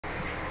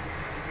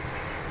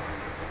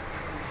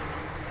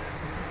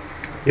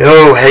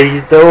Yo, how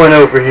you doing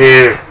over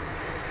here?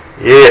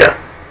 Yeah,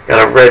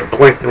 got a red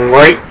blinking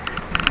light.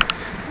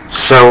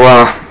 So,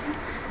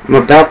 I'm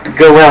about to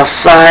go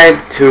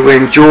outside to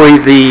enjoy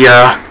the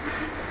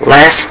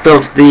last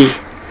of the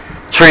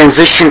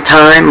transition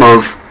time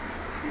of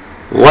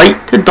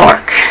light to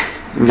dark.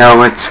 You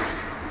know, it's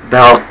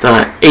about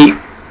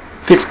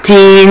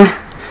 8:15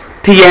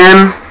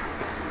 p.m.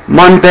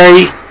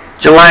 Monday,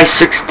 July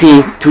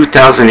 16th,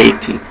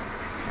 2018.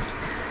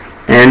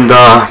 And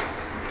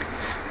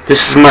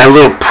this is my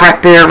little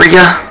prep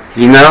area,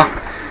 you know.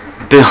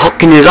 Been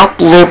hooking it up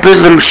a little bit.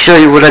 Let me show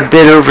you what I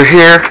did over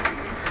here.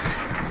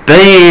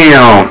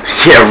 Bam!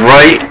 Yeah,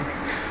 right?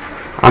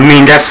 I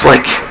mean, that's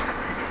like,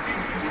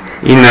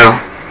 you know,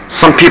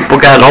 some people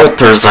got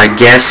altars, I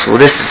guess.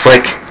 Well, this is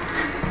like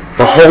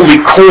the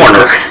holy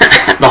corner.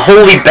 The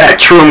holy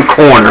batchroom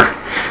corner.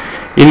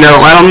 You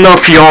know, I don't know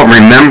if y'all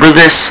remember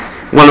this.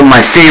 One of my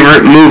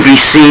favorite movie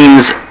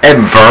scenes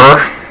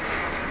ever.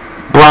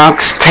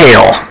 Bronx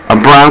Tale. A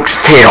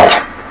Bronx Tale.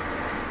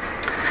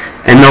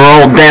 And they're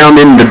all down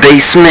in the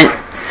basement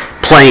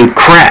playing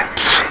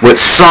craps with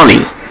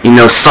Sonny. You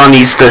know,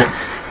 Sonny's the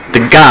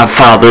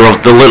godfather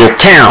of the little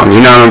town,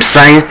 you know what I'm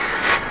saying?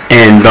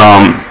 And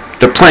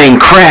they're playing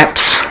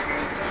craps,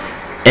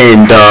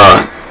 and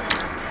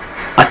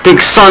I think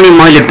Sonny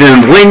might have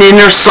been winning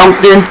or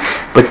something,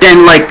 but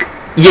then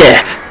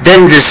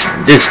then this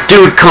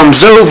dude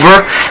comes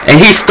over and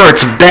he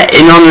starts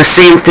betting on the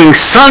same thing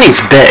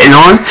Sonny's betting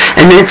on,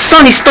 and then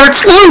Sonny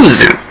starts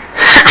losing.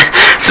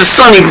 So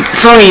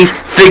Sonny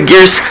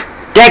figures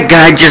that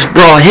guy just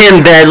brought him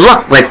bad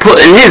luck by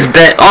putting his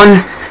bet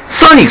on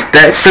Sonny's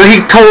bet. So he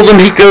told him,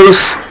 he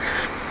goes,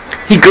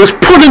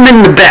 put him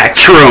in the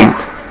batchroom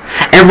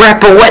and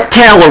wrap a wet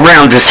towel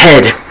around his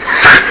head.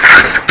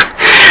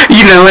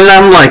 You know, and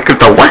I'm like,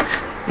 what?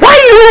 Why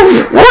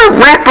you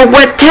wrap a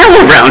wet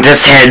towel around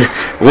his head?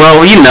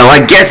 Well, you know, I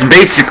guess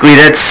basically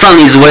that's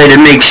Sonny's way to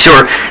make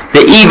sure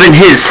that even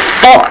his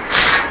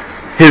thoughts,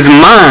 his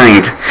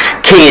mind,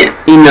 can't,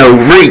 you know,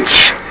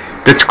 reach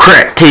the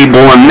crack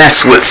table and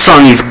mess with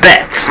Sonny's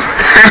bets.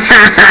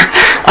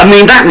 I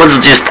mean, that was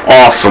just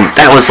awesome.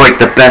 That was like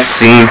the best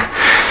scene.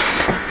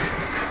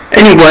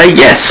 Anyway,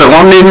 yeah, so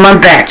I'm in my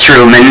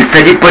batchroom, and if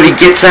anybody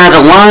gets out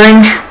of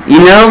line,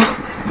 you know,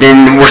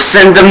 then we're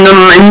sending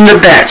them in the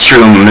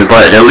batchroom,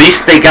 but at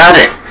least they got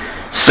it.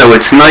 So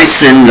it's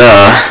nice and,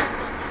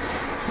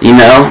 you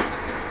know,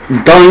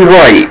 done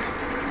right.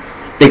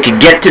 They could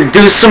get to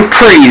do some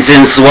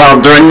praisings while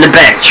they're in the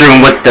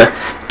batchroom with the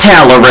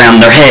towel around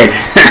their head.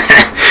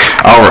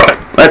 Alright,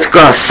 let's go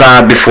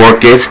outside before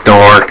it gets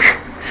dark.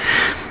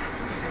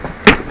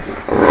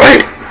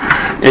 Alright,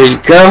 there you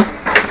go.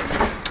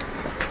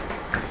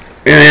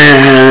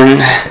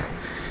 And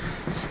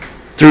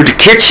through the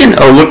kitchen.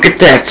 Oh, look at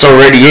that. It's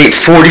already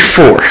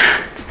 8:44.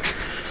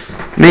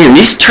 Man,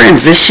 these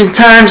transition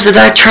times that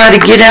I try to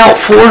get out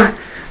for,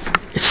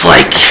 it's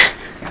like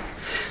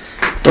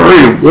they're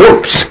in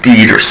warp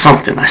speed or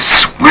something, I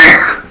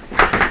swear.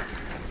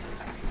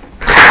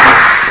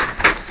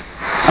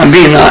 I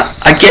mean,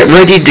 I get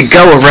ready to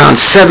go around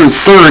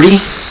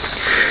 7:30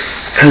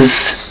 because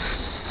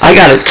I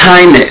gotta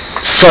time it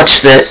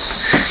such that,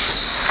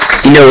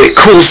 you know, it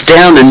cools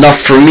down enough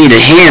for me to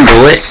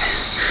handle it,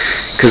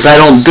 because I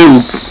don't do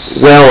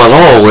well at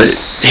all with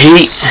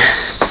heat.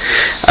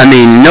 I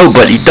mean,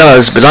 nobody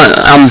does, but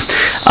I'm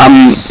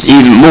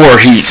even more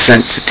heat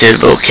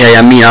sensitive. Okay,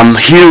 I mean, I'm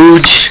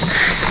huge.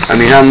 I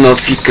mean, I don't know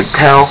if you could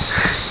tell,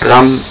 but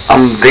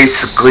I'm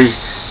basically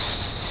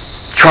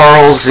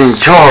Charles in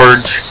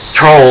charge.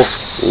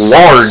 Charles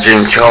large in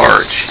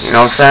charge. You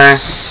know what I'm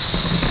saying?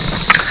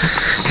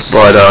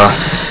 But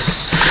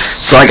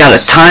so I gotta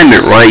time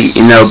it right.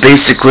 You know,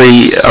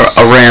 basically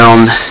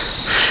around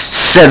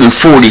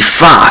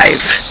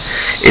 7:45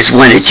 is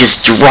when it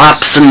just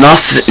drops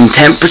enough in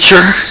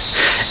temperature,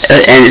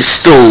 and it's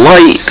still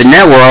light, but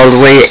now we're all the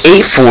way at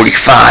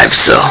 8:45,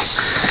 so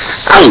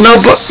I don't know,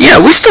 but yeah,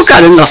 we still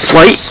got enough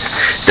light.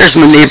 There's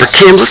my neighbor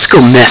Tim. Let's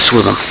go mess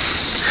with him.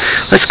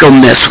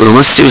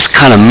 Let's see what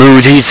kind of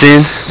mood he's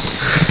in.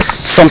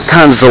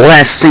 Sometimes the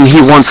last thing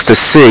he wants to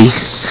see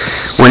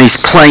when he's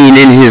playing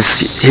in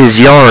his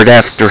yard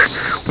after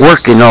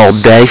working all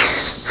day,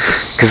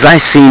 because I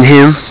seen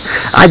him.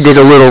 I did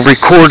a little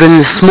recording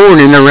this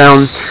morning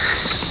around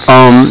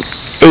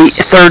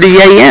 8:30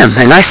 a.m.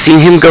 and I seen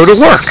him go to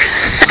work.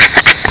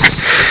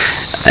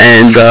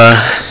 And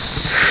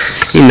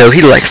you know,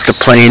 he likes to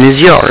play in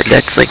his yard.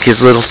 That's like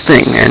his little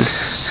thing, and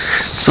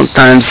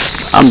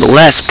sometimes I'm the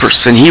last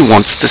person he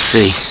wants to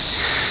see.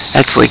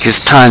 That's like his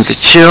time to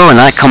chill, and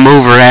I come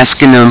over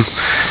asking him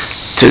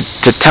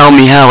to tell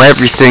me how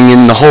everything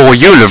in the whole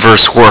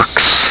universe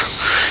works,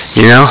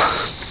 you know?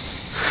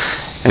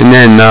 And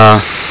then,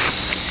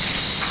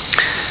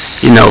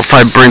 you know, if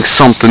I bring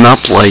something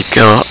up like,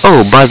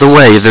 oh, by the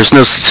way, there's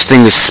no such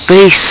thing as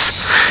space,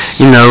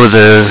 you know,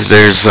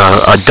 there's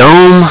a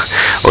dome,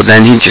 well,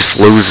 then he just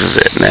loses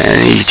it,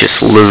 man. He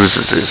just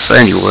loses it. So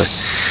anyway,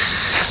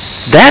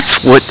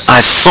 that's what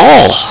I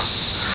saw